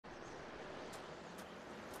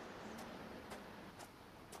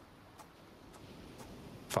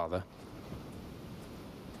Father.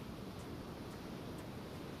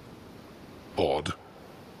 Odd.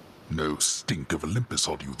 No stink of Olympus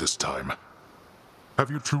on you this time. Have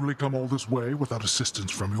you truly come all this way without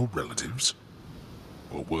assistance from your relatives?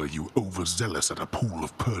 Or were you overzealous at a pool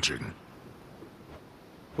of purging?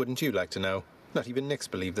 Wouldn't you like to know? Not even Nyx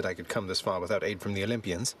believed that I could come this far without aid from the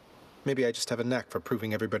Olympians. Maybe I just have a knack for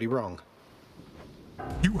proving everybody wrong.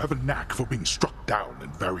 You have a knack for being struck down in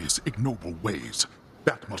various ignoble ways.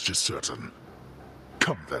 That much is certain.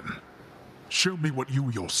 Come then. Show me what you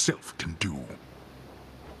yourself can do.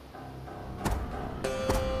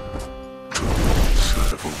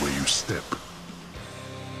 Careful where you step.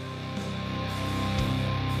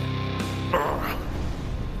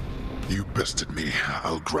 You bested me.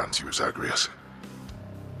 I'll grant you, Zagreus.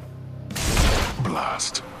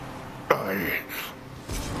 Blast.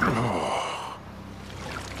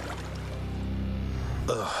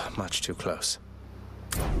 Much too close.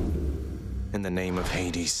 In the name of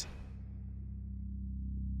Hades.